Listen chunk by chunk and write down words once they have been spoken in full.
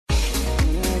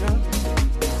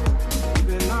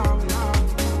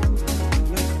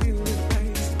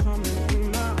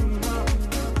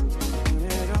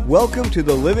Welcome to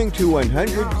the Living to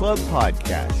 100 Club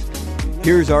podcast.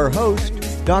 Here's our host,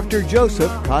 Dr.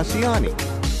 Joseph Cassiani.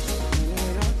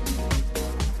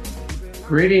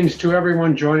 Greetings to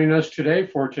everyone joining us today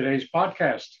for today's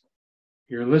podcast.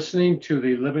 You're listening to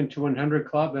the Living to 100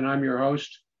 Club, and I'm your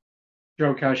host,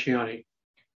 Joe Cassiani.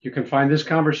 You can find this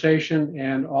conversation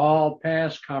and all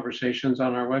past conversations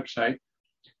on our website,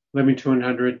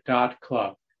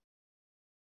 livingto100.club.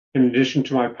 In addition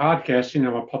to my podcasting,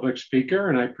 I'm a public speaker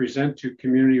and I present to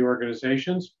community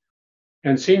organizations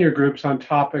and senior groups on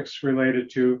topics related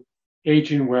to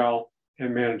aging well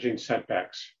and managing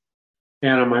setbacks.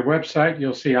 And on my website,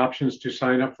 you'll see options to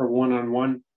sign up for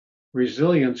one-on-one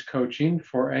resilience coaching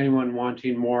for anyone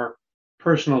wanting more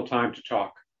personal time to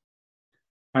talk.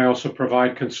 I also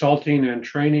provide consulting and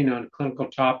training on clinical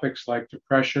topics like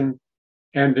depression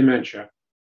and dementia.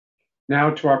 Now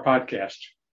to our podcast,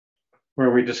 where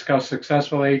we discuss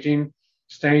successful aging,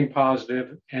 staying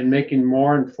positive, and making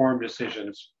more informed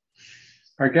decisions.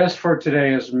 Our guest for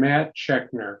today is Matt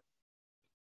Schechner.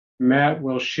 Matt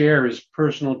will share his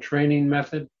personal training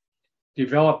method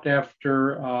developed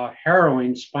after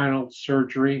harrowing spinal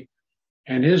surgery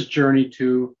and his journey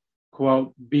to,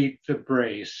 quote, beat the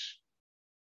brace.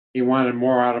 He wanted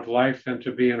more out of life than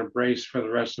to be in a brace for the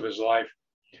rest of his life.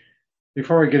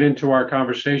 Before we get into our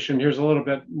conversation, here's a little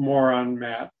bit more on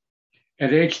Matt.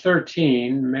 At age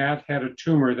 13, Matt had a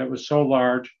tumor that was so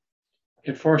large,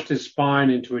 it forced his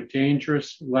spine into a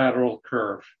dangerous lateral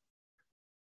curve.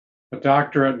 A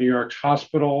doctor at New York's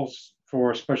hospitals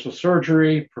for special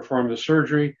surgery performed the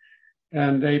surgery,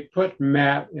 and they put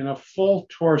Matt in a full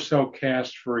torso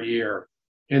cast for a year,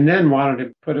 and then wanted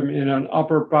to put him in an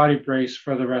upper body brace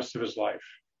for the rest of his life.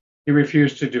 He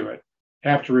refused to do it.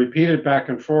 After repeated back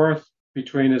and forth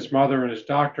between his mother and his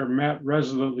doctor, Matt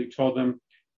resolutely told them,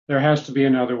 there has to be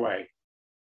another way.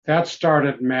 That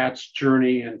started Matt's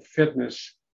journey in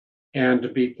fitness and to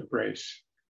beat the brace.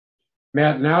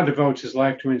 Matt now devotes his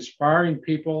life to inspiring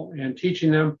people and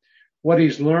teaching them what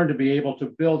he's learned to be able to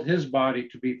build his body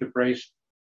to beat the brace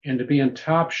and to be in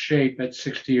top shape at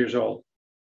 60 years old.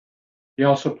 He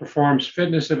also performs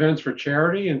fitness events for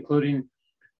charity, including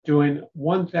doing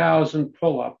 1,000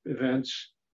 pull-up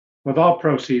events, with all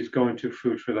proceeds going to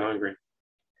Food for the Hungry.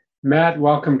 Matt,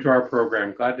 welcome to our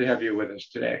program. Glad to have you with us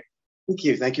today. Thank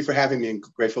you. Thank you for having me. I'm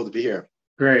grateful to be here.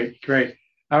 Great. I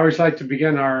always like to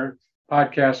begin our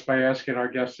podcast by asking our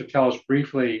guests to tell us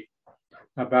briefly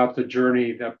about the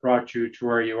journey that brought you to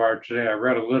where you are today. I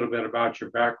read a little bit about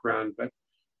your background, but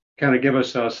kind of give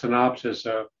us a synopsis,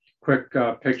 a quick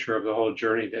picture of the whole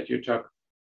journey that you took.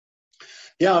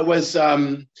 Yeah, it was,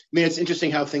 it's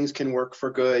interesting how things can work for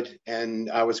good.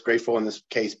 And I was grateful in this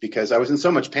case because I was in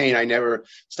so much pain. I never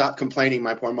stopped complaining.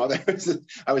 My poor mother,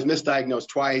 I was misdiagnosed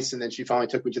twice. And then she finally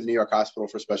took me to the New York hospital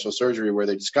for special surgery where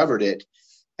they discovered it.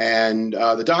 And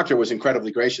the doctor was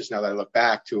incredibly gracious, now that I look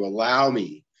back, to allow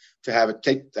me to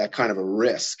take that kind of a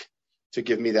risk, to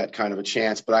give me that kind of a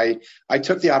chance. But I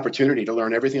took the opportunity to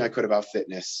learn everything I could about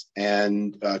fitness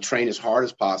and train as hard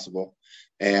as possible.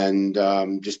 And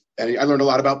and I learned a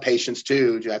lot about patience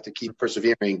too. You have to keep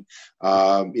persevering,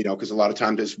 because a lot of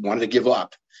times I just wanted to give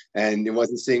up and it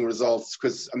wasn't seeing results.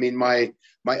 Because my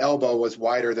elbow was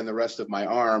wider than the rest of my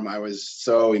arm. I was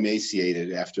so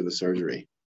emaciated after the surgery.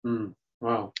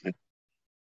 Wow.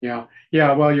 Yeah.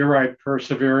 Well, you're right.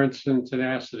 Perseverance and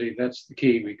tenacity. That's the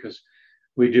key, because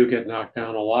we do get knocked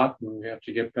down a lot and we have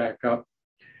to get back up.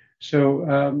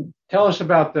 So tell us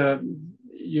about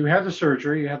you had the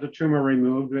surgery, you had the tumor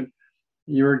removed, and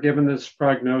you were given this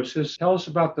prognosis. Tell us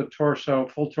about the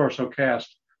full torso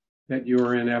cast that you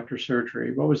were in after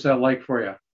surgery. What was that like for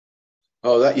you?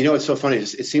 Oh, it's so funny.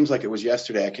 It seems like it was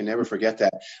yesterday. I can never forget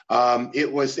that.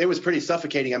 It was pretty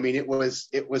suffocating. it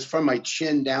was from my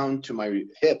chin down to my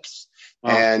hips.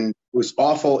 Wow. And it was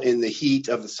awful in the heat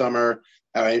of the summer.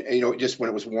 Just when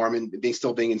it was warm and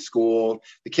still being in school,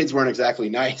 the kids weren't exactly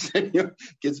nice.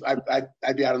 Kids,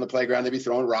 I'd be out on the playground, they'd be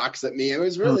throwing rocks at me. It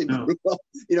was really brutal,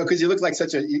 because you look like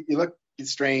you look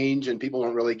strange and people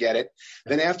don't really get it.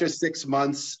 Then after 6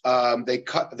 months, they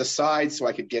cut the sides so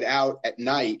I could get out at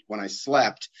night when I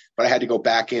slept, but I had to go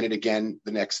back in it again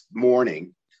the next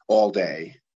morning all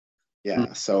day.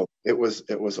 Yeah. So it was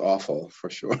awful for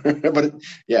sure. But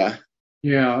yeah.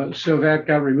 Yeah, so that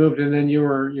got removed, and then you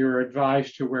were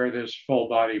advised to wear this full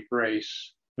body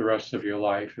brace the rest of your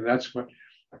life, and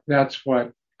that's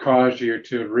what caused you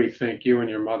and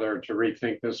your mother to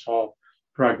rethink this whole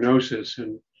prognosis,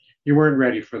 and you weren't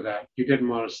ready for that. You didn't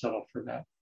want to settle for that.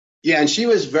 Yeah, and she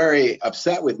was very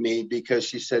upset with me because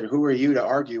she said, "Who are you to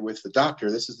argue with the doctor?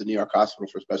 This is the New York Hospital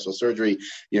for Special Surgery.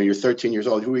 You're 13 years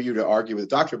old. Who are you to argue with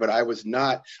the doctor?" But I was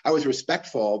not. I was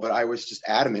respectful, but I was just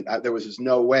adamant. There was just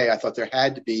no way. I thought there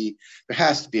has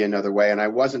to be another way, and I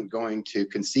wasn't going to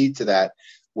concede to that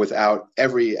without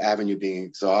every avenue being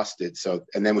exhausted. So,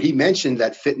 and then when he mentioned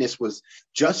that fitness was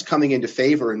just coming into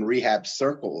favor in rehab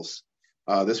circles.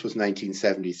 This was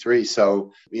 1973.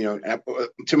 So,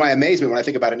 to my amazement, when I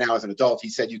think about it now as an adult, he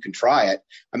said, "You can try it."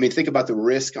 I mean, think about the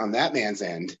risk on that man's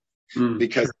end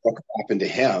because of what happened to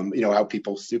him, how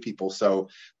people sue people. So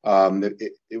I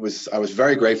was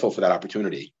very grateful for that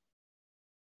opportunity.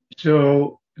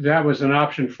 So that was an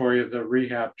option for you, the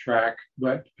rehab track.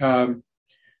 But how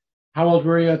old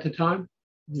were you at the time?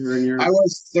 I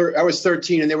was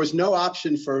 13, and there was no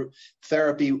option for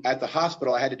therapy at the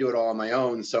hospital. I had to do it all on my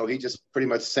own. So he just pretty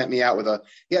much sent me out with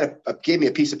gave me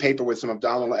a piece of paper with some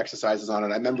abdominal exercises on it.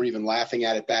 I remember even laughing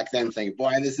at it back then, thinking,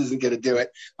 "Boy, this isn't going to do it.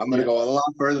 I'm going to go a lot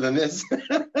further than this."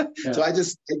 So I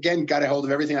just, again, got a hold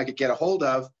of everything I could get a hold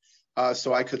of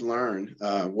so I could learn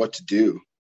what to do.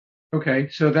 Okay.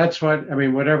 So that's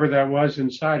whatever that was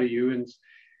inside of you. And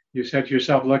you said to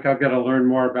yourself, "Look, I've got to learn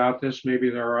more about this.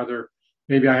 Maybe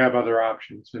I have other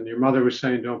options." And your mother was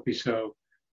saying, "Don't be so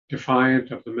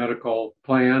defiant of the medical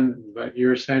plan," but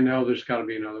you're saying, "No, there's got to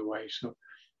be another way." So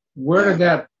where did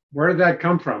that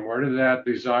come from? Where did that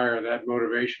desire, that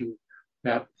motivation,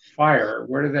 that fire,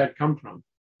 where did that come from?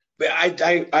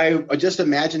 I just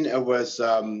imagine it was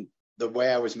the way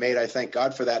I was made. I thank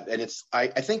God for that. And I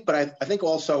think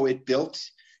also it built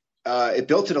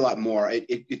it a lot more.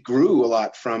 It grew a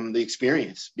lot from the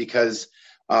experience because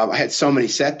I had so many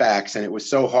setbacks, and it was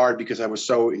so hard because I was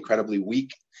so incredibly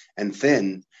weak and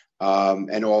thin,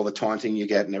 and all the taunting you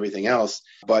get and everything else.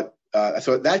 But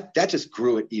so that just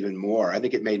grew it even more. I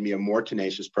think it made me a more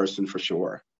tenacious person for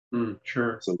sure.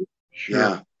 Sure. So,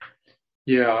 sure.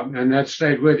 Yeah. And that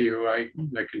stayed with you. I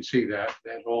can see that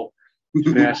whole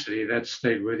tenacity that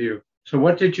stayed with you. So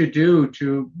what did you do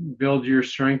to build your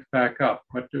strength back up?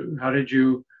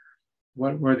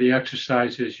 What were the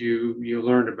exercises you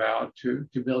learned about to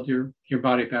build your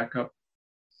body back up?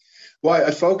 Well,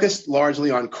 I focused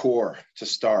largely on core to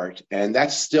start, and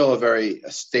that's still a very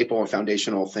staple and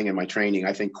foundational thing in my training.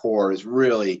 I think core is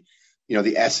really,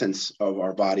 the essence of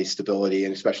our body stability,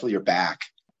 and especially your back.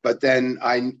 But then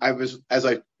as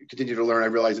I continued to learn, I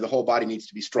realized that the whole body needs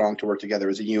to be strong to work together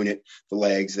as a unit, the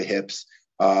legs, the hips.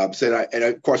 And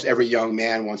of course, every young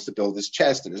man wants to build his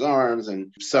chest and his arms.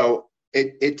 And so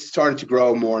it started to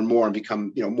grow more and more and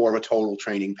become, more of a total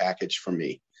training package for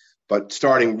me. But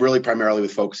starting really primarily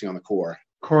with focusing on the core.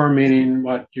 Core meaning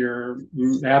what? Your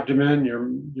abdomen,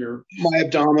 your my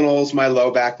abdominals, my low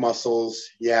back muscles.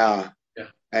 Yeah. Yeah.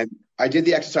 And I did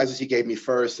the exercises he gave me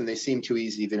first, and they seemed too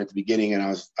easy even at the beginning.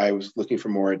 And I was looking for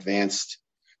more advanced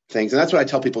things. And that's what I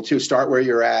tell people too. Start where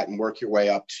you're at and work your way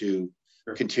up to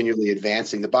continually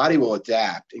advancing. The body will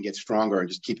adapt and get stronger, and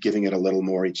just keep giving it a little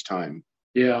more each time.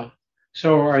 Yeah.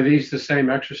 So are these the same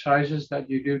exercises that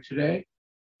you do today?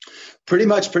 Pretty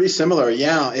much, pretty similar.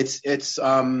 Yeah. It's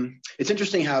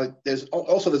interesting how there's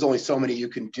only so many you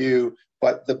can do,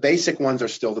 but the basic ones are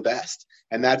still the best.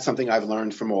 And that's something I've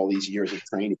learned from all these years of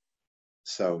training.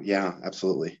 So yeah,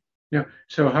 absolutely. Yeah.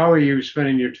 So how are you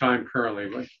spending your time currently?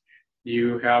 Like,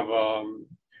 you have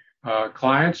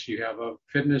clients, you have a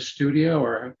fitness studio,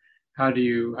 or how do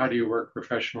you work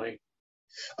professionally?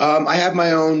 I have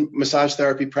my own massage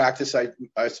therapy practice.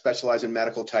 I specialize in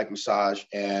medical type massage,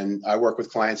 and I work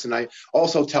with clients, and I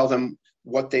also tell them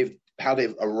how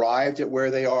they've arrived at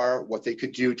where they are, what they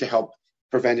could do to help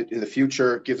prevent it in the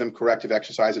future, give them corrective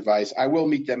exercise advice. I will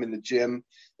meet them in the gym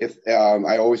if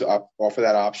I always offer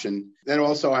that option. Then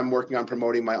also I'm working on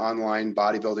promoting my online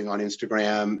bodybuilding on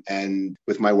Instagram and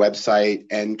with my website,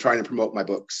 and trying to promote my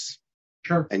books.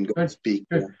 Sure. And go speak.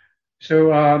 Good.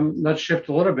 So let's shift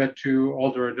a little bit to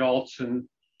older adults, and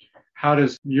how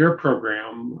does your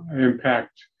program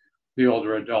impact the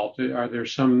older adult? Are there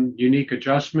some unique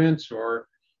adjustments or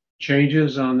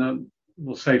changes on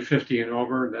we'll say 50 and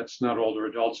over? That's not older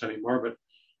adults anymore, but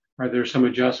are there some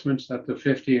adjustments that the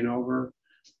 50 and over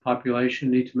population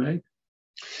need to make?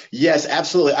 Yes,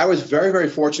 absolutely. I was very, very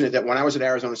fortunate that when I was at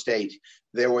Arizona State,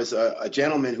 there was a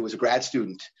gentleman who was a grad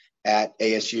student at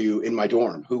ASU in my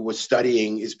dorm who was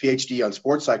studying his PhD on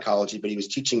sports psychology, but he was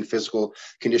teaching physical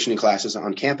conditioning classes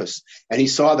on campus. And he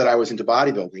saw that I was into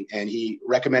bodybuilding, and he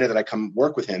recommended that I come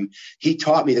work with him. He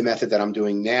taught me the method that I'm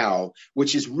doing now,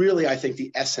 which is really, I think,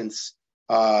 the essence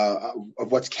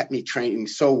of what's kept me training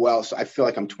so well. So I feel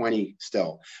like I'm 20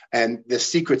 still. And the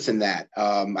secret's in that.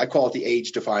 I call it the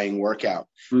age-defying workout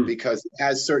because it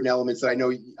has certain elements that I know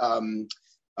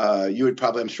you would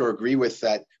probably, I'm sure, agree with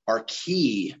that are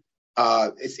key.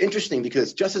 It's interesting because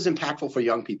it's just as impactful for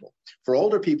young people. For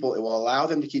older people, it will allow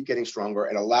them to keep getting stronger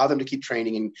and allow them to keep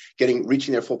training and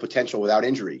reaching their full potential without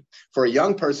injury. For a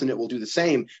young person, it will do the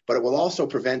same, but it will also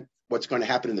prevent what's going to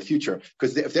happen in the future.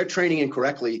 Because if they're training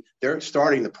incorrectly, they're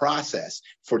starting the process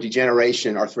for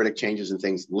degeneration, arthritic changes, and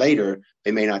things later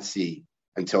they may not see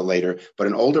until later. But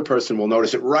an older person will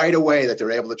notice it right away that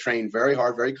they're able to train very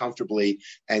hard, very comfortably,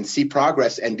 and see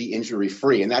progress and be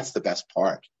injury-free. And that's the best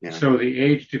part. You know? So the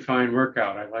age-defying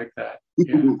workout, I like that.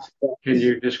 Yeah. Can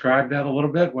you describe that a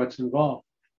little bit? What's involved?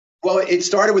 Well, it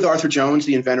started with Arthur Jones,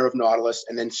 the inventor of Nautilus,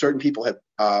 and then certain people have,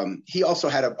 he also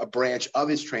had a branch of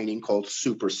his training called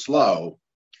super slow.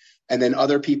 And then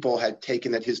other people had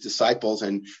taken his disciples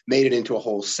and made it into a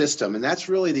whole system. And that's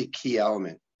really the key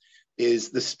element, is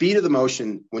the speed of the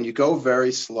motion when you go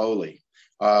very slowly.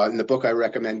 In the book, I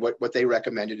recommend what they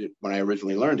recommended it when I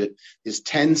originally learned it is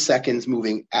 10 seconds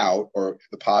moving out, or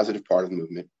the positive part of the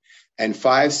movement, and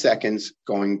 5 seconds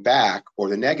going back, or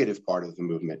the negative part of the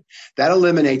movement. That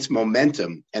eliminates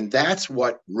momentum, and that's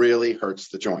what really hurts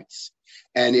the joints.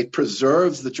 And it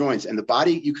preserves the joints, and the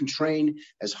body, you can train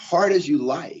as hard as you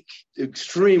like,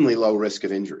 extremely low risk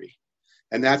of injury.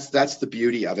 And that's the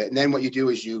beauty of it. And then what you do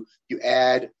is you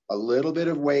add a little bit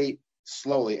of weight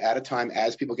slowly at a time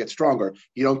as people get stronger.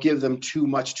 You don't give them too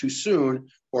much too soon,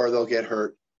 or they'll get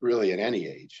hurt really at any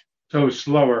age. So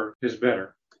slower is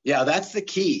better. Yeah, that's the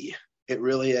key. It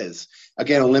really is.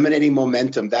 Again, eliminating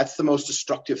momentum. That's the most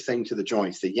destructive thing to the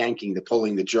joints. The yanking, the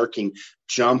pulling, the jerking,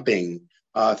 jumping,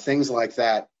 things like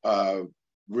that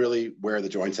really wear the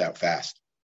joints out fast.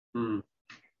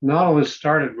 Nautilus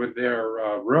started with their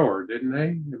rower, didn't they?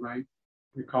 Am I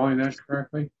recalling that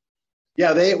correctly?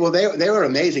 Yeah, they were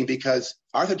amazing because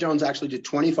Arthur Jones actually did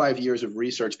 25 years of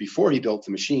research before he built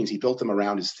the machines. He built them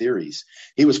around his theories.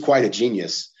 He was quite a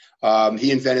genius.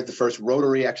 He invented the first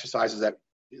rotary exercises that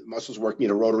muscles working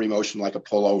in a rotary motion, like a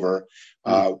pullover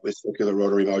with circular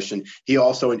rotary motion. He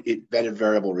also invented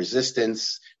variable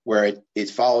resistance, where it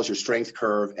follows your strength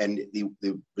curve, and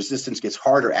the resistance gets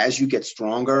harder as you get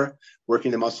stronger,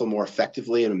 working the muscle more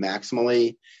effectively and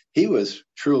maximally. He was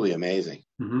truly amazing.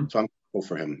 So I'm grateful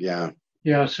for him. Yeah.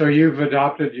 Yeah. So you've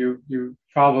adopted, you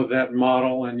followed that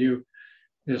model, and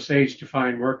this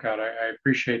age-defying workout. I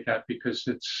appreciate that because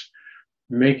it's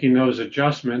making those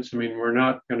adjustments. I mean, we're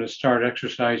not going to start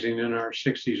exercising in our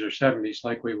 60s or 70s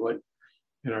like we would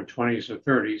in our 20s or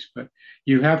 30s, but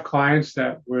you have clients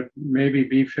that would maybe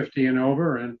be 50 and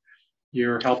over, and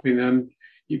you're helping them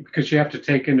because you have to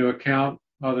take into account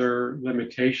other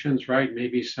limitations, right?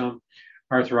 Maybe some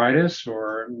arthritis,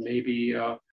 or maybe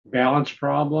balance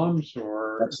problems,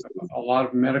 or a lot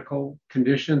of medical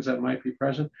conditions that might be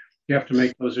present. You have to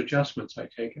make those adjustments, I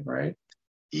take it, right?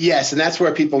 Yes, and that's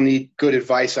where people need good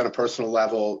advice on a personal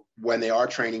level when they are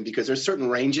training, because there's certain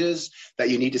ranges that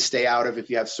you need to stay out of if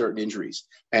you have certain injuries.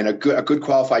 And a good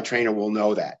qualified trainer will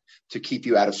know that, to keep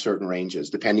you out of certain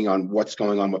ranges, depending on what's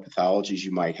going on, what pathologies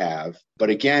you might have. But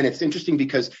again, it's interesting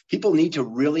because people need to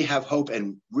really have hope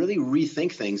and really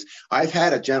rethink things. I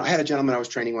had a gentleman I was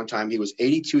training one time. He was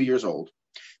 82 years old.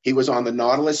 He was on the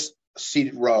Nautilus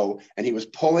seated row, and he was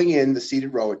pulling in the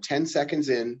seated row at 10 seconds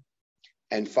in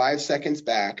and 5 seconds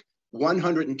back,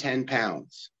 110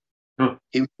 pounds.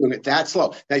 He was doing it that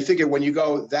slow. Now you figure when you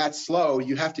go that slow,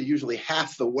 you have to usually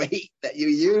half the weight that you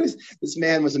use. This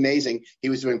man was amazing. He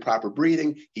was doing proper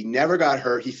breathing. He never got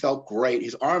hurt. He felt great.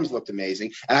 His arms looked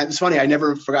amazing. And it's funny, I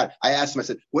never forgot. I asked him, I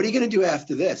said, what are you going to do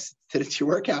after this? Did you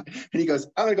work out? And he goes,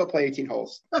 I'm going to go play 18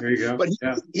 holes. There you go. But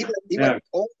he went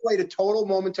all the way to total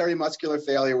momentary muscular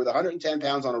failure with 110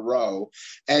 pounds on a row.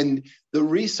 And the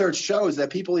research shows that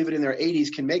people even in their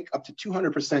 80s can make up to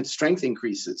 200% strength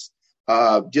increases.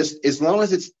 Just as long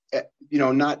as it's,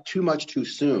 not too much too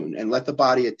soon, and let the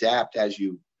body adapt as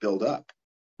you build up.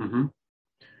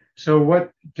 So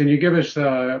what, can you give us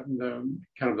the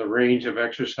kind of the range of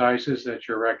exercises that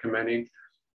you're recommending?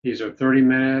 These are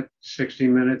 30-minute,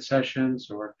 60-minute sessions,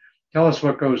 or tell us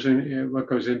what goes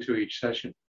into each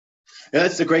session. Yeah,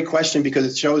 that's a great question, because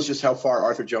it shows just how far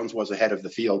Arthur Jones was ahead of the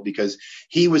field, because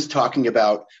he was talking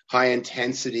about high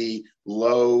intensity,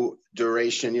 low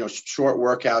duration, short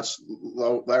workouts,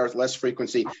 less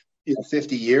frequency,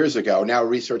 50 years ago. Now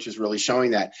research is really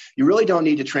showing that you really don't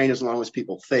need to train as long as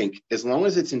people think. As long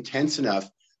as it's intense enough.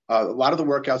 A lot of the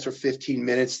workouts are 15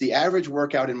 minutes. The average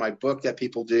workout in my book that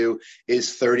people do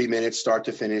is 30 minutes, start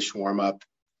to finish, warm up.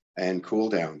 and cool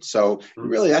down. So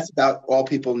really, that's about all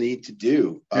people need to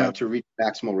do to reach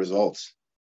maximal results.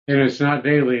 And it's not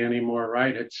daily anymore,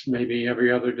 right? It's maybe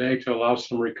every other day to allow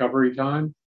some recovery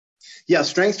time. Yeah,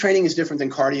 strength training is different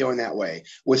than cardio in that way.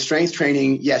 With strength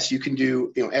training, yes, you can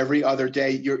do, every other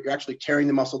day. You're actually tearing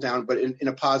the muscle down, but in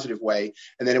a positive way,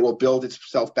 and then it will build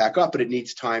itself back up, but it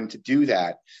needs time to do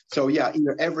that. So yeah,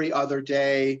 either every other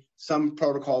day, some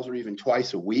protocols are even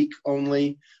twice a week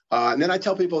only. And then I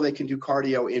tell people they can do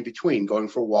cardio in between. Going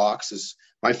for walks is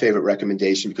my favorite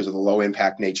recommendation because of the low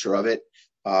impact nature of it.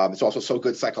 It's also so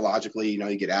good psychologically,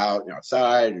 you get out, you're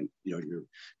outside, and you're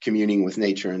communing with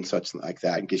nature and such like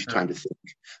that, and gives you time to think.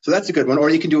 So that's a good one. Or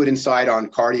you can do it inside on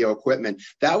cardio equipment.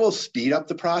 That will speed up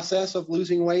the process of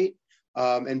losing weight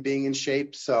and being in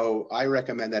shape. So I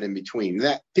recommend that in between.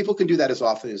 That people can do that as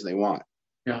often as they want.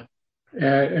 Yeah.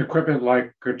 Equipment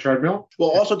like a treadmill? Well,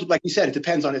 also, like you said, it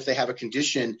depends on if they have a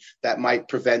condition that might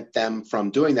prevent them from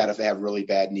doing that. If they have really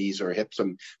bad knees or hips,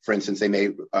 for instance, they may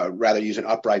rather use an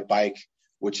upright bike,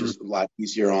 which is a lot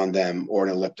easier on them, or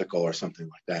an elliptical or something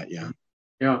like that. Yeah.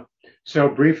 Yeah. So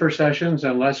briefer sessions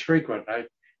and less frequent.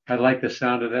 I like the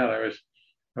sound of that.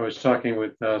 I was talking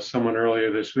with someone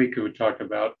earlier this week who talked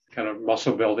about kind of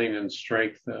muscle building and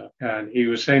strength, and he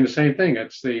was saying the same thing.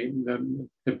 It's the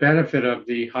benefit of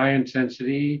the high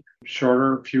intensity,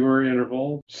 shorter, fewer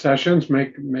interval sessions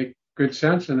make good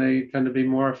sense, and they tend to be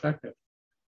more effective.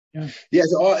 Yeah,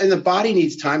 and the body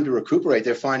needs time to recuperate.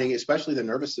 They're finding, especially the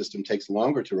nervous system, takes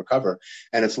longer to recover,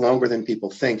 and it's longer than people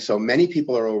think. So many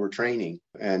people are overtraining,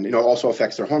 and also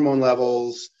affects their hormone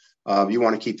levels. You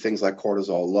want to keep things like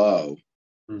cortisol low,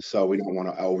 so we don't want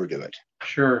to overdo it.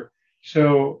 Sure.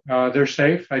 So they're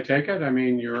safe, I take it. I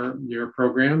mean, your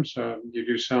programs, you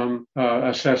do some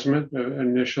assessment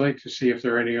initially to see if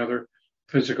there are any other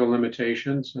physical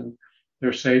limitations, and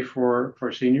they're safe for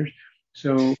seniors.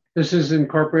 So this is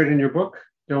incorporated in your book,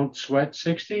 Don't Sweat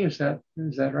 60. Is that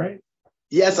right?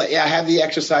 Yes, I have the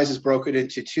exercises broken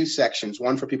into two sections.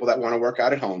 One for people that want to work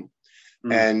out at home,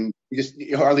 and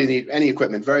you hardly need any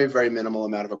equipment, very, very minimal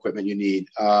amount of equipment you need.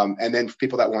 And then for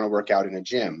people that want to work out in a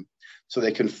gym, so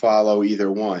they can follow either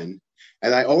one.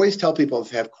 And I always tell people,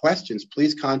 if they have questions,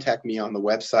 please contact me on the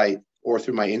website or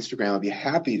through my Instagram. I'll be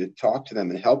happy to talk to them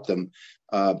and help them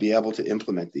be able to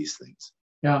implement these things.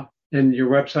 Yeah. And your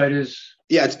website is?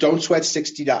 Yeah, it's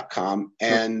don'tsweat60.com,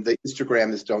 and the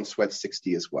Instagram is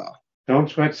don'tsweat60 as well.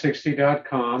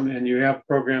 Don'tsweat60.com, and you have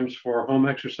programs for home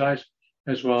exercise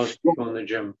as well as people in the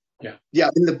gym. Yeah. Yeah,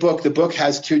 in the book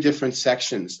has two different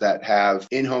sections that have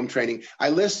in-home training. I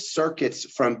list circuits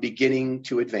from beginning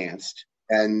to advanced.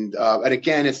 And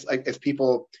again, it's like if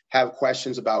people have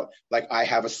questions about, like, I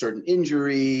have a certain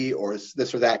injury or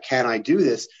this or that, can I do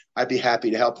this? I'd be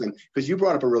happy to help them, because you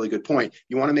brought up a really good point.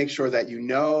 You want to make sure that you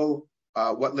know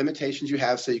what limitations you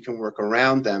have so you can work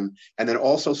around them, and then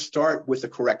also start with the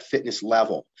correct fitness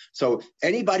level. So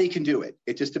anybody can do it.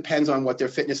 It just depends on what their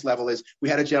fitness level is. We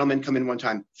had a gentleman come in one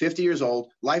time, 50 years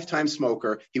old, lifetime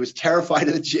smoker. He was terrified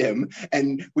of the gym,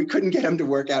 and we couldn't get him to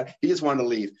work out. He just wanted to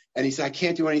leave. And he said, I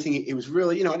can't do anything. He was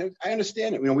really, and I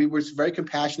understand it. We were very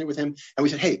compassionate with him. And we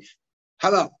said, hey, how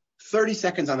about 30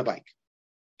 seconds on the bike?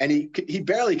 And he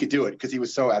barely could do it because he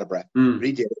was so out of breath. But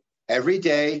he did it. Every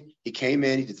day he came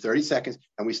in, he did 30 seconds,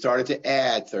 and we started to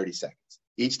add 30 seconds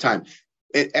each time.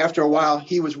 After a while,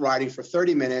 he was riding for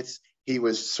 30 minutes. He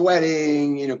was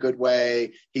sweating in a good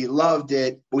way. He loved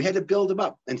it. But we had to build him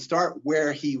up and start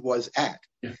where he was at.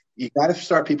 Yeah. You got to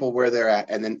start people where they're at.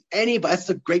 And then that's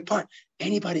the great part.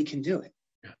 Anybody can do it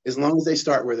as long as they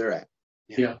start where they're at.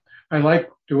 Yeah. I like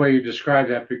the way you describe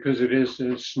that, because it is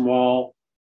in small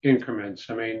increments.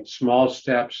 I mean, small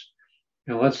steps.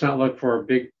 And let's not look for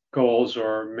big goals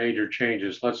or major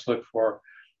changes. Let's look for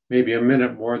maybe a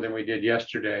minute more than we did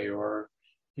yesterday, or,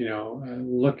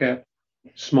 look at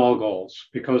small goals,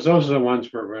 because those are the ones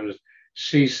where we're going to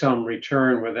see some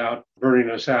return without burning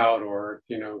us out or,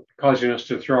 causing us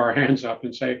to throw our hands up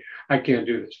and say, I can't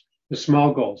do this. The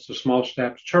small goals, the small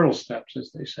steps, turtle steps,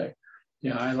 as they say.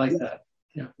 Yeah, I like that.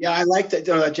 Yeah, I like that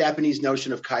Japanese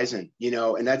notion of Kaizen,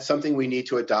 and that's something we need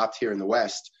to adopt here in the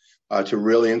West. To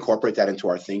really incorporate that into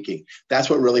our thinking. That's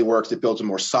what really works. It builds a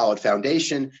more solid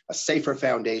foundation, a safer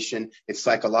foundation. It's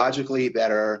psychologically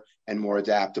better and more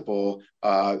adaptable.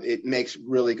 It makes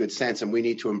really good sense, and we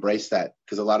need to embrace that,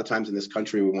 because a lot of times in this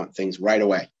country, we want things right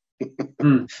away.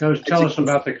 So tell us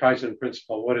about the Kaizen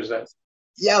principle. What is that?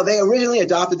 Yeah, they originally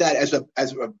adopted that as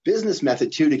a business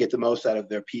method too, to get the most out of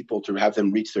their people, to have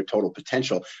them reach their total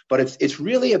potential. But it's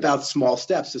really about small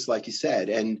steps, just like you said,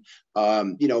 and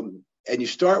and you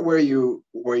start where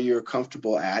you're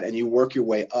comfortable at, and you work your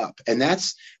way up. And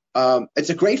that's It's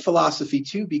a great philosophy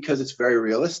too, because it's very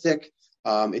realistic.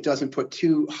 It doesn't put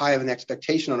too high of an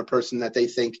expectation on a person that they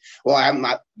think, well, I'm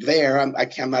not there. I'm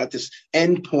not at this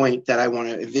end point that I want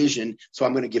to envision, so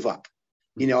I'm going to give up.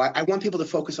 I want people to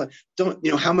focus on,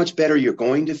 how much better you're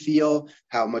going to feel,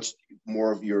 how much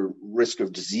more of your risk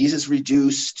of disease is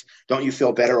reduced. Don't you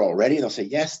feel better already? And they'll say,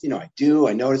 yes, I do.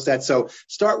 I noticed that. So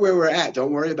start where we're at.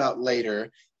 Don't worry about later.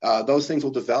 Those things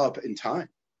will develop in time.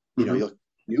 You'll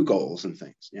new goals and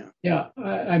things. Yeah. Yeah.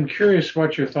 I'm curious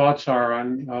what your thoughts are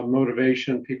on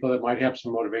motivation, people that might have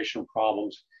some motivation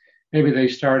problems. Maybe they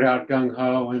start out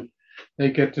gung-ho and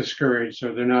they get discouraged,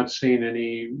 or they're not seeing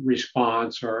any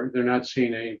response, or they're not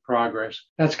seeing any progress.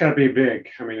 That's got to be big.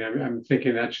 I mean, I'm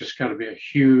thinking that's just got to be a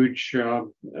huge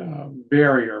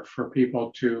barrier for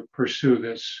people to pursue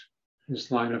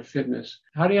this line of fitness.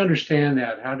 How do you understand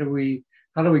that? How do we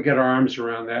get our arms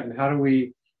around that, and how do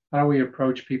we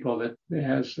approach people that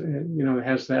has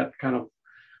that kind of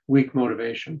weak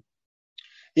motivation?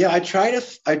 Yeah, I try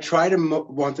to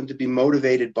want them to be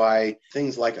motivated by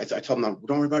things like, I tell them,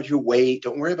 don't worry about your weight,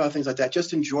 don't worry about things like that.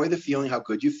 Just enjoy the feeling, how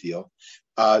good you feel.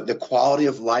 The quality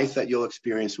of life that you'll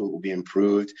experience will be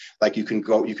improved. Like you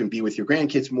can be with your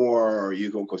grandkids more, or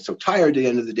you don't go so tired at the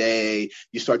end of the day.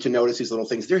 You start to notice these little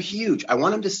things. They're huge. I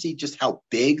want them to see just how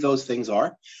big those things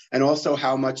are, and also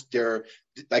how much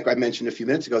like I mentioned a few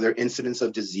minutes ago, their incidence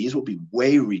of disease will be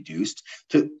way reduced.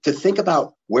 To think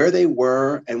about where they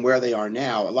were and where they are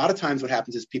now. A lot of times what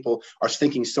happens is people are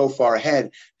thinking so far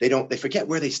ahead, they forget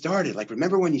where they started. Like,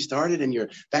 remember when you started and your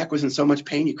back was in so much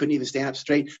pain, you couldn't even stand up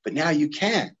straight, but now you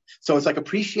can. So it's like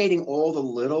appreciating all the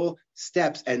little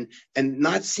steps and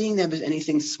not seeing them as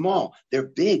anything small. They're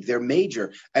big, they're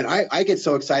major. And I get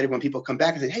so excited when people come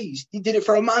back and say, hey, you did it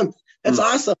for a month. That's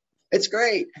awesome. It's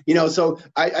great. So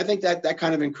I think that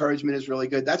kind of encouragement is really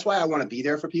good. That's why I want to be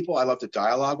there for people. I love to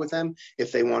dialogue with them.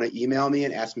 If they want to email me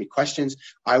and ask me questions,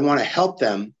 I want to help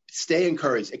them stay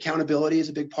encouraged. Accountability is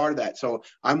a big part of that. So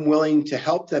I'm willing to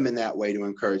help them in that way to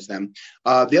encourage them.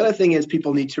 The other thing is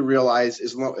people need to realize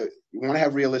is you want to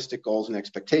have realistic goals and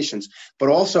expectations, but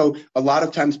also a lot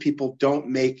of times people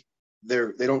they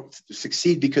don't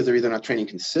succeed because they're either not training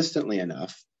consistently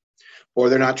enough, or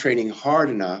they're not training hard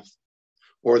enough,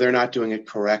 or they're not doing it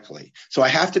correctly. So I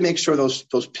have to make sure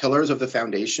those pillars of the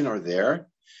foundation are there,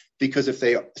 because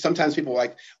sometimes people are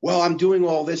like, well, I'm doing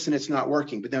all this and it's not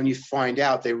working, but then you find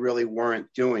out they really weren't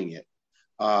doing it.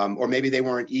 Or maybe they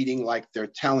weren't eating like they're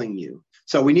telling you.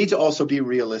 So we need to also be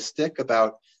realistic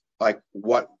about like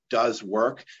what does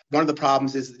work. One of the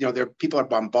problems is, people are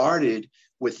bombarded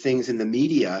with things in the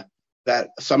media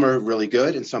that some are really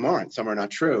good and some aren't. Some are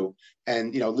not true.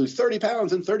 And, lose 30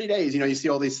 pounds in 30 days. You see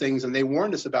all these things. And they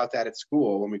warned us about that at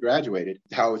school when we graduated,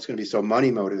 how it's going to be so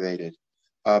money motivated.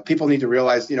 People need to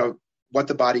realize, what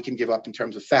the body can give up in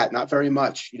terms of fat. Not very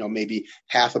much, maybe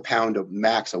half a pound of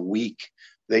max a week.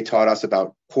 They taught us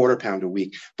about quarter pound a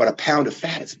week. But a pound of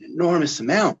fat is an enormous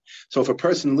amount. So if a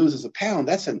person loses a pound,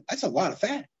 that's a lot of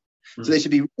fat. Mm-hmm. So they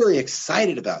should be really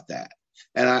excited about that.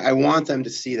 And I want them to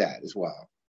see that as well.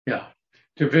 Yeah,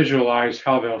 to visualize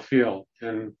how they'll feel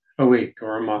in a week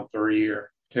or a month or a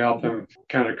year, to help them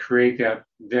kind of create that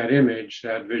image,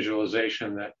 that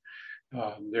visualization that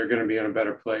they're going to be in a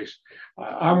better place.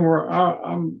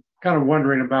 I'm kind of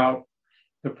wondering about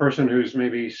the person who's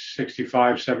maybe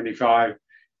 65, 75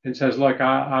 and says, look,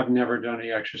 I've never done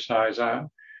any exercise.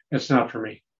 It's not for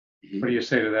me. Mm-hmm. What do you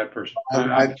say to that person?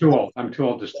 I'm too old. I'm too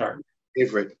old to start.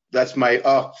 Favorite. That's my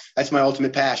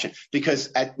ultimate passion,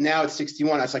 because now at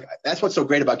 61, that's what's so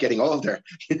great about getting older.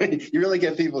 You really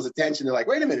get people's attention. They're like,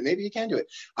 wait a minute, maybe you can do it.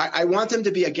 I want them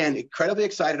to be, again, incredibly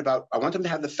excited I want them to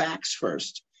have the facts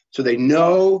first, so they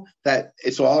know that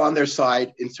it's all on their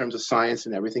side in terms of science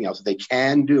and everything else. They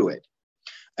can do it.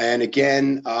 And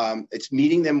again, it's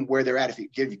meeting them where they're at. If you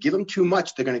give them too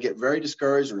much, they're going to get very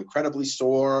discouraged or incredibly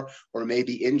sore or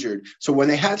maybe injured. So when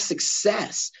they have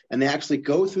success and they actually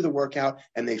go through the workout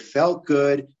and they felt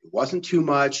good, it wasn't too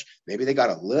much, maybe they got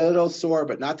a little sore,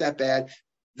 but not that bad,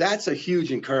 that's a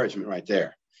huge encouragement right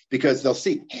there, because they'll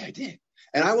see, hey, I did.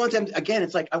 And I want them, again,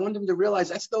 it's like, I want them to realize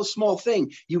that's no small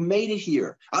thing. You made it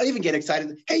here. I'll even get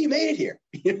excited. Hey, you made it here.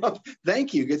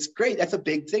 Thank you. It's great. That's a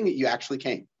big thing that you actually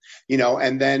came,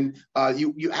 and then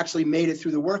you actually made it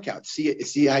through the workout.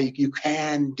 See how you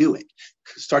can do it.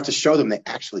 Start to show them they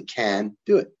actually can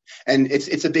do it. And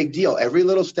it's a big deal. Every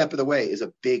little step of the way is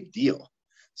a big deal.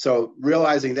 So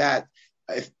realizing that,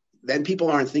 then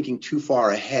people aren't thinking too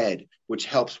far ahead, which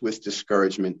helps with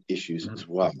discouragement issues as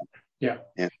well. Yeah.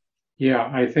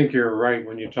 Yeah, I think you're right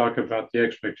when you talk about the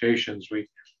expectations.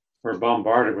 We're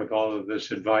bombarded with all of this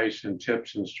advice and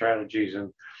tips and strategies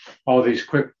and all these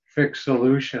quick fix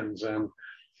solutions. And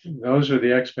those are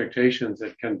the expectations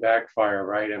that can backfire,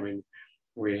 right? I mean,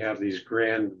 we have these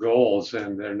grand goals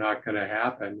and they're not going to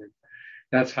happen.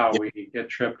 That's how we get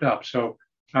tripped up. So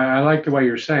I like the way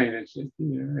you're saying it.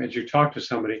 As you talk to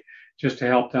somebody, just to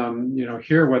help them,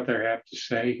 hear what they have to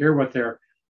say, hear what their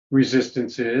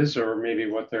resistance is, or maybe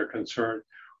what their concern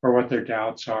or what their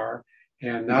doubts are,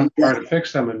 and not try to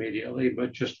fix them immediately,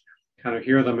 but just kind of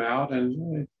hear them out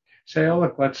and say, oh,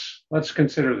 look, let's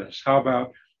consider this. How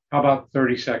about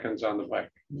 30 seconds on the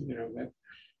bike?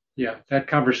 That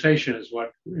conversation is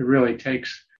what it really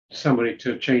takes somebody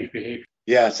to change behavior.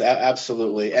 Yes,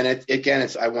 absolutely. And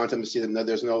I want them to see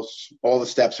that all the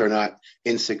steps are not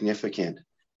insignificant.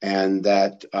 And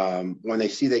that when they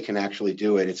see they can actually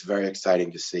do it, it's very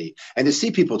exciting to see. And to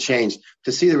see people change,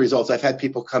 to see the results. I've had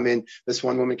people come in. This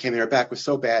one woman came in, her back was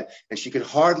so bad, and she could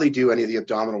hardly do any of the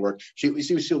abdominal work. She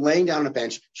was laying down on a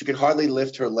bench. She could hardly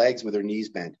lift her legs with her knees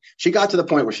bent. She got to the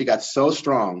point where she got so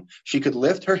strong, she could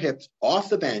lift her hips off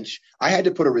the bench. I had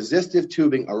to put a resistive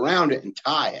tubing around it and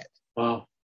tie it. Wow.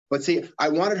 But see, I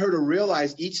wanted her to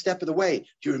realize each step of the way.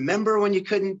 Do you remember when you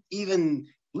couldn't even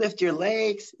lift your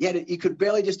legs? You could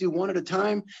barely just do one at a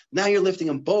time. Now you're lifting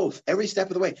them both every step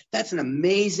of the way. That's an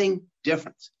amazing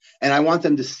difference. And I want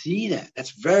them to see that.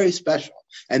 That's very special.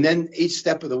 And then each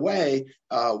step of the way,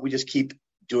 we just keep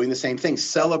doing the same thing,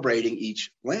 celebrating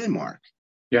each landmark.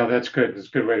 Yeah, that's good. That's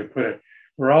a good way to put it.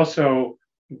 We're also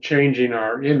changing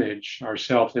our image, our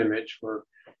self-image. We're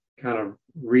kind of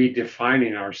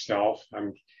redefining ourselves.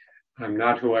 I'm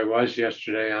not who I was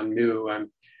yesterday. I'm new.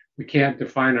 We can't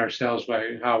define ourselves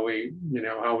by how we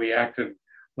acted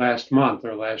last month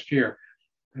or last year.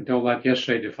 And don't let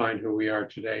yesterday define who we are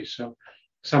today. So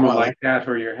someone like that,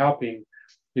 where you're helping,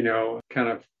 kind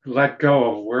of let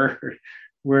go of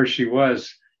where she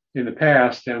was in the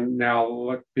past, and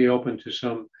now be open to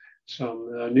some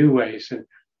new ways and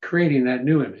creating that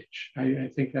new image.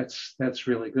 I think that's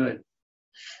really good.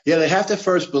 Yeah, they have to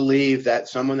first believe that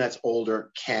someone that's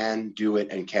older can do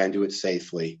it and can do it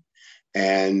safely.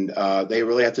 And they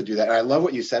really have to do that. And I love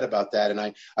what you said about that. And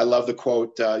I love the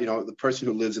quote, the person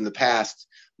who lives in the past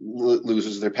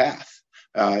loses their path.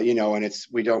 And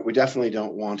we definitely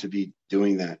don't want to be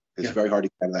doing that. It's very hard to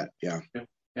get that.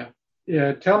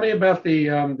 Yeah. Tell me about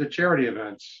the charity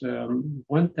events.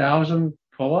 1,000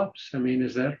 pull-ups. I mean,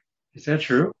 is that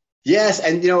true? Yes,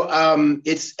 and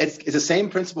it's the same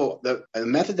principle. The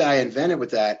method that I invented with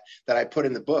that I put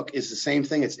in the book is the same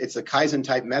thing. It's a Kaizen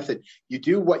type method. You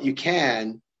do what you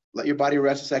can, let your body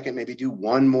rest a second, maybe do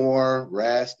one more,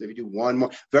 rest, maybe do one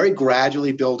more, very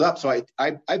gradually build up. So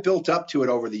I built up to it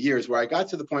over the years, where I got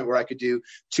to the point where I could do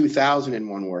 2,000 in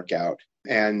one workout.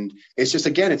 And it's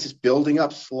just building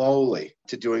up slowly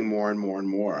to doing more and more and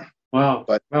more. Wow.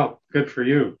 Well, good for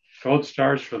you. Gold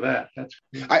stars for that.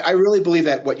 I really believe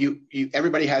that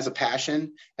everybody has a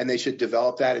passion, and they should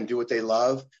develop that and do what they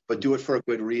love, but do it for a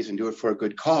good reason, do it for a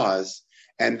good cause.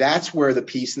 And that's where the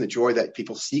peace and the joy that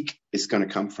people seek is going to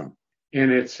come from.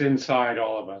 And it's inside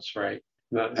all of us, right?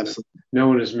 Absolutely. No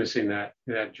one is missing that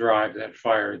drive, that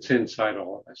fire. It's inside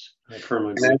all of us. I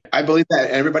firmly believe. I believe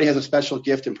that everybody has a special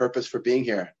gift and purpose for being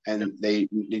here, and they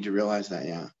need to realize that.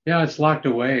 Yeah, it's locked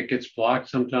away. It gets blocked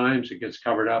sometimes. It gets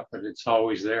covered up, but it's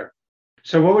always there.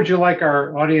 So what would you like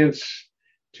our audience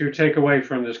to take away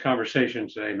from this conversation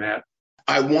today, Matt?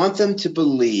 I want them to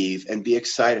believe and be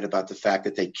excited about the fact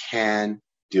that they can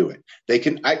do it. They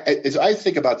can. I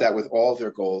think about that with all of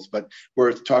their goals, but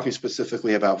we're talking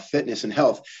specifically about fitness and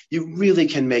health. You really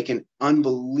can make an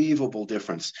unbelievable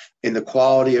difference in the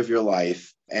quality of your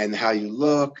life and how you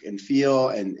look and feel,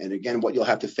 and again, what you'll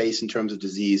have to face in terms of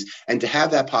disease. And to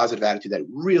have that positive attitude, that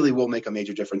really will make a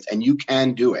major difference. And you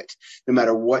can do it no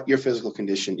matter what your physical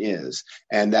condition is.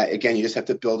 And that, again, you just have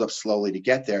to build up slowly to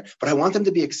get there. But I want them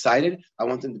to be excited. I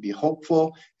want them to be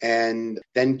hopeful, and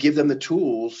then give them the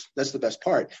tools. That's the best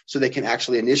part. So they can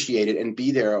actually initiate it and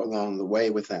be there along the way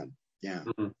with them. Yeah.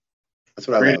 Mm-hmm. That's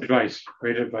what I love.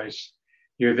 Great advice.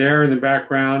 You're there in the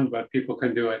background, but people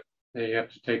can do it. They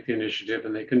have to take the initiative,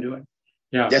 and they can do it.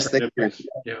 Yeah. Yes, they can.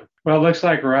 Yeah. Well, it looks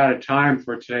like we're out of time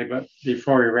for today, but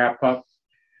before we wrap up,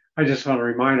 I just want to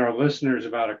remind our listeners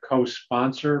about a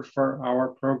co-sponsor for our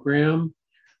program,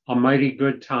 A Mighty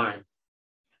Good Time.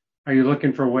 Are you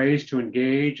looking for ways to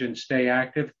engage and stay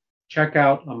active? Check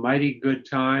out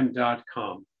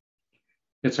amightygoodtime.com.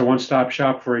 It's a one-stop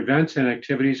shop for events and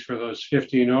activities for those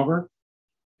 50 and over.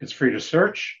 It's free to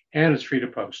search, and it's free to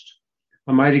post.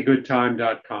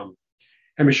 amightygoodtime.com.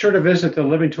 And be sure to visit the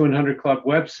Living to 100 Club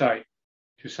website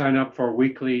to sign up for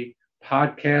weekly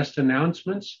podcast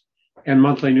announcements and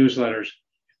monthly newsletters.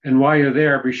 And while you're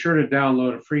there, be sure to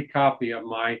download a free copy of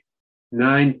my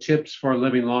 9 Tips for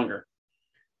Living Longer.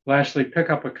 Lastly, pick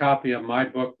up a copy of my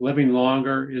book, Living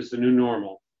Longer is the New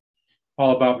Normal,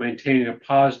 all about maintaining a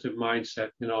positive mindset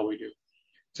in all we do.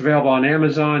 It's available on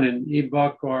Amazon in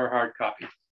ebook or hard copy.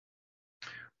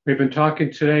 We've been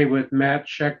talking today with Matt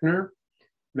Schechner.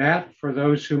 Matt, for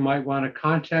those who might want to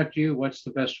contact you, what's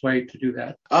the best way to do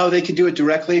that? Oh, they can do it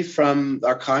directly from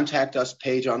our Contact Us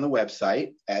page on the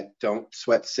website at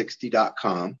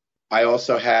don'tsweat60.com. I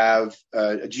also have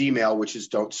a Gmail, which is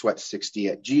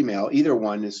don'tsweat60@gmail. Either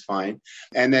one is fine.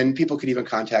 And then people could even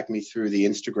contact me through the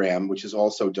Instagram, which is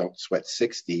also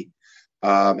don'tsweat60.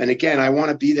 And again, I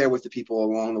want to be there with the people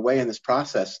along the way in this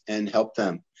process and help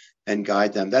them and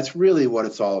guide them. That's really what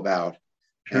it's all about.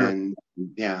 Sure. And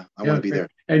I want to be there.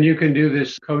 And you can do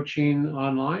this coaching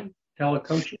online,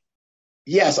 telecoaching?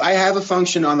 Yes, I have a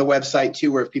function on the website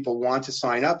too, where if people want to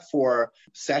sign up for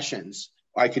sessions,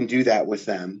 I can do that with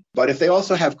them. But if they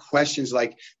also have questions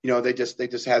like, they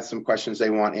just had some questions they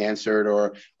want answered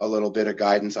or a little bit of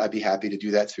guidance, I'd be happy to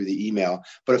do that through the email.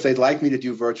 But if they'd like me to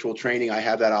do virtual training, I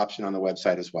have that option on the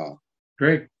website as well.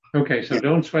 Great. Okay. So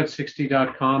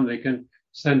don'tsweat60.com, they can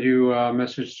send you a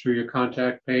message through your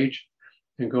contact page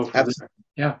and go from there.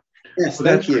 Yeah. Yes,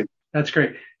 thank you. That's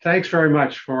great. Thanks very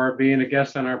much for being a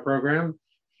guest on our program.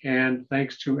 And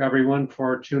thanks to everyone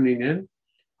for tuning in.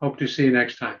 Hope to see you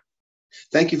next time.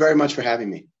 Thank you very much for having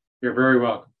me. You're very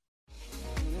welcome.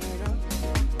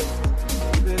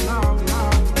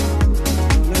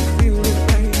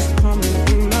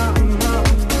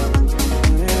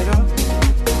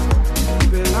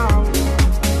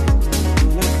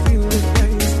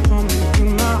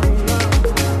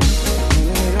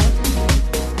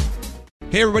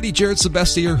 Hey everybody, Jared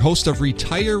Sebestier, host of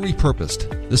Retire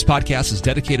Repurposed. This podcast is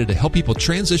dedicated to help people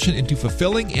transition into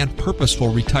fulfilling and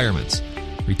purposeful retirements.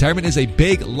 Retirement is a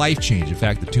big life change. In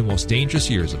fact, the 2 most dangerous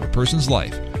years of a person's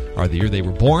life are the year they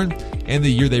were born and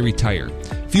the year they retire.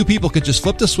 Few people could just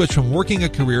flip the switch from working a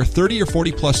career 30 or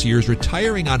 40 plus years,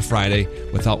 retiring on Friday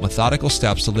without methodical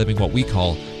steps to living what we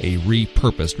call a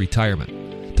repurposed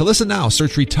retirement. To listen now,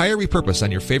 search Retire Repurposed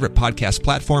on your favorite podcast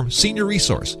platform, Senior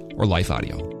Resource, or Life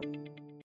Audio.